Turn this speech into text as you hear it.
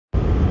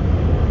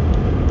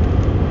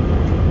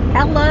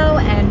Hello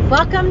and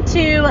welcome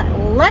to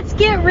Let's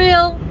Get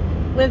Real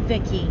with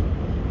Vicki.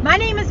 My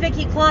name is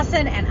Vicki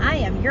Clausen and I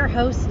am your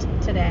host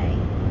today.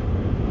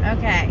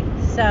 Okay,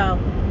 so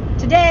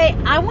today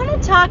I want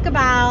to talk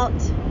about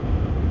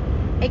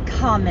a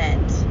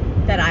comment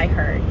that I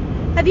heard.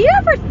 Have you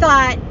ever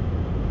thought,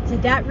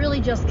 did that really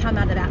just come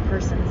out of that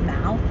person's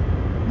mouth?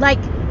 Like,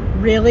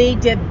 really?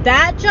 Did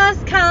that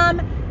just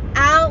come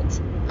out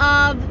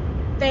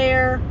of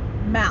their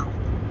mouth?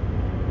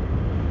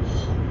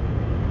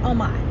 Oh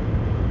my.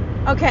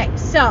 Okay,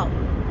 so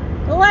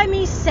let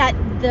me set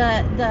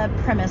the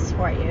premise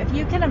for you. If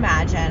you can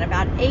imagine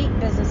about 8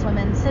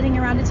 businesswomen sitting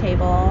around a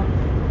table,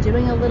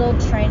 doing a little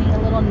training, a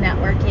little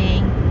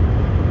networking,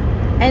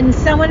 and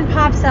someone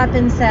pops up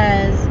and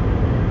says,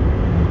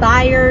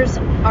 buyers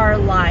are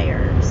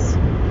liars.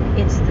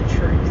 It's the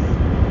truth.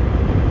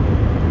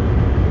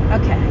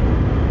 Okay.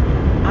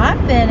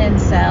 I've been in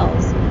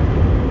sales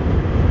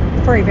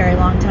for a very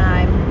long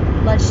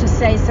time. Let's just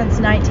say since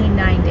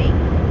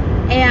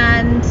 1990.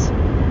 And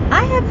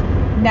I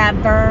have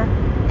never,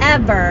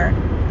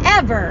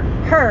 ever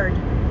heard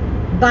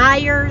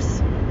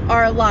buyers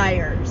are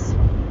liars.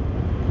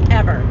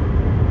 Ever.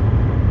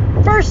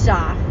 First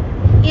off,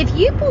 if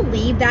you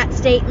believe that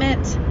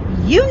statement,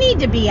 you need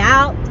to be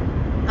out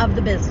of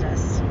the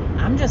business.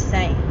 I'm just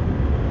saying.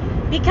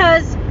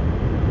 Because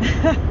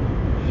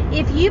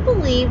if you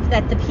believe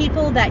that the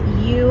people that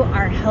you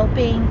are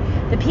helping,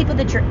 the people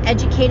that you're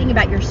educating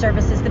about your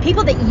services, the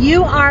people that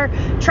you are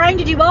trying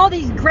to do all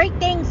these great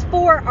things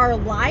for are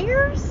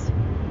liars,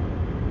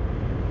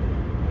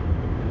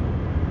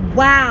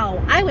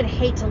 wow, I would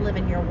hate to live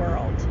in your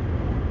world.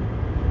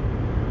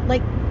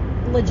 Like,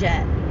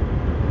 legit.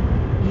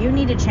 You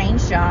need to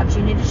change jobs.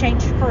 You need to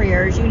change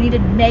careers. You need to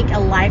make a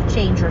life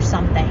change or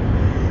something.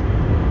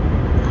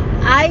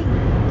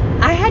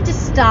 I had to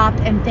stop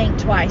and think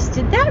twice.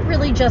 Did that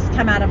really just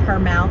come out of her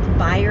mouth?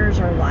 Buyers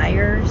are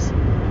liars?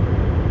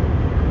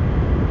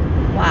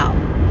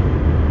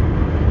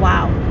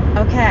 Wow.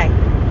 Okay.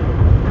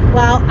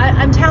 Well,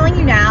 I'm telling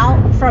you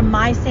now, from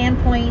my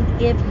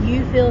standpoint, if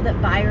you feel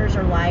that buyers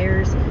are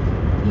liars,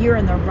 you're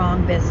in the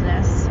wrong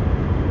business.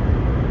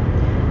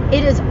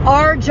 It is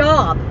our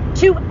job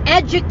to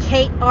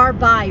educate our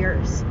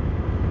buyers.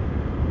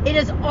 It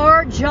is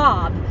our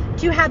job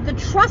to have the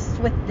trust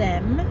with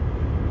them,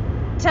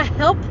 to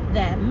help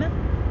them.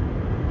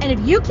 And if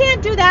you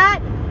can't do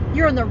that,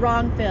 you're in the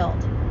wrong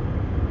field.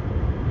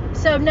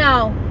 So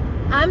no,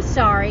 I'm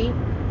sorry.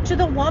 To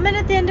the woman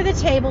at the end of the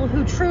table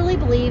who truly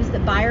believes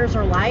that buyers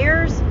are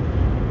liars,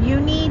 you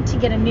need to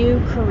get a new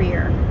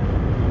career.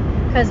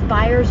 Because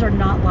buyers are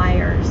not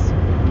liars.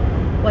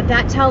 What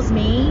that tells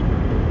me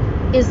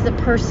is the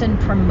person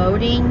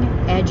promoting,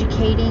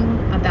 educating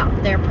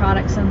about their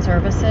products and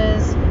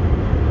services,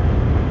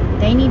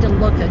 they need to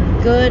look a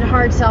good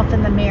hard self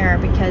in the mirror,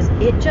 because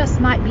it just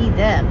might be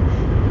them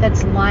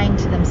that's lying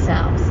to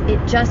themselves.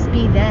 It just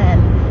be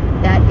them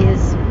that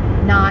is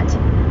not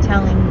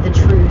telling the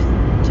truth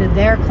to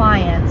their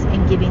clients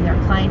and giving their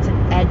clients an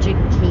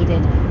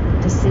educated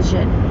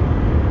decision.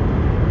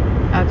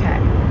 Okay,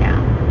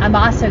 yeah. I'm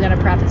also going to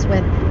preface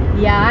with,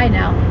 yeah, I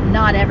know,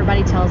 not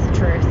everybody tells the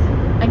truth.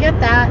 I get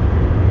that.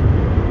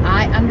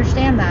 I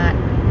understand that.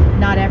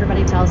 Not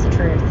everybody tells the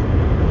truth.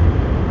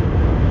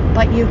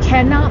 But you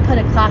cannot put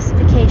a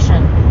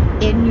classification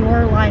in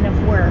your line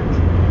of work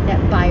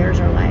that buyers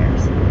are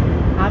liars.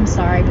 I'm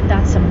sorry, but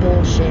that's some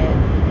bullshit.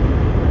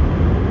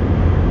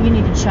 You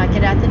need to chuck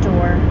it at the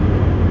door.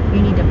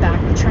 You need to back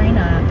the train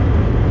up.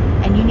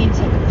 And you need to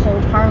take a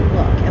cold, hard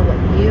look at what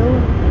you,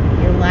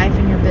 your life,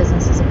 and your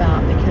business is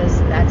about, because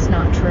that's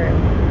not true.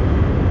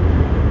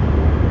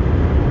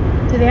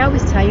 Do they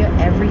always tell you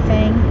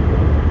everything?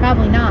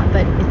 Probably not,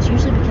 but it's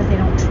usually because they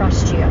don't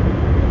trust you.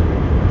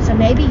 So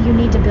maybe you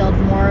need to build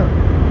more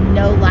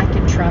know, like,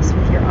 and trust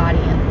with your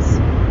audience.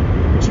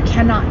 But you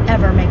cannot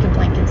ever make a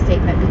blanket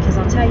statement, because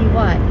I'll tell you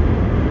what,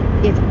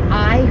 if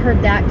I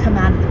heard that come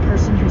out of the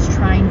person who's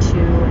trying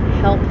to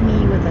help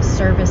me with a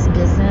service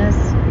business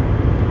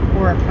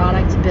or a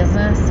product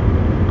business,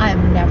 I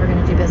am never going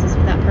to do business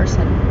with that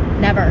person.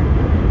 Never.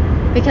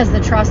 Because the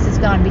trust is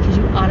gone, because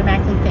you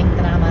automatically think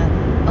that I'm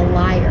a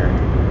liar.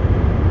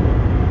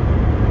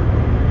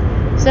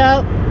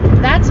 So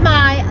that's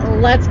my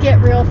Let's Get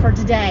Real for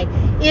today.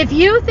 If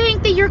you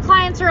think that your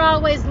clients are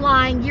always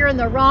lying, you're in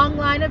the wrong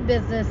line of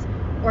business,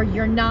 or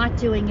you're not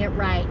doing it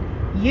right.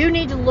 You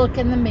need to look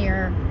in the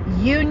mirror.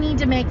 You need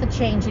to make a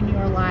change in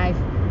your life.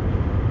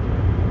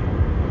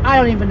 I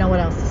don't even know what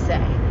else to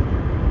say.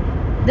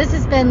 This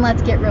has been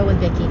Let's Get Real with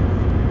Vicki.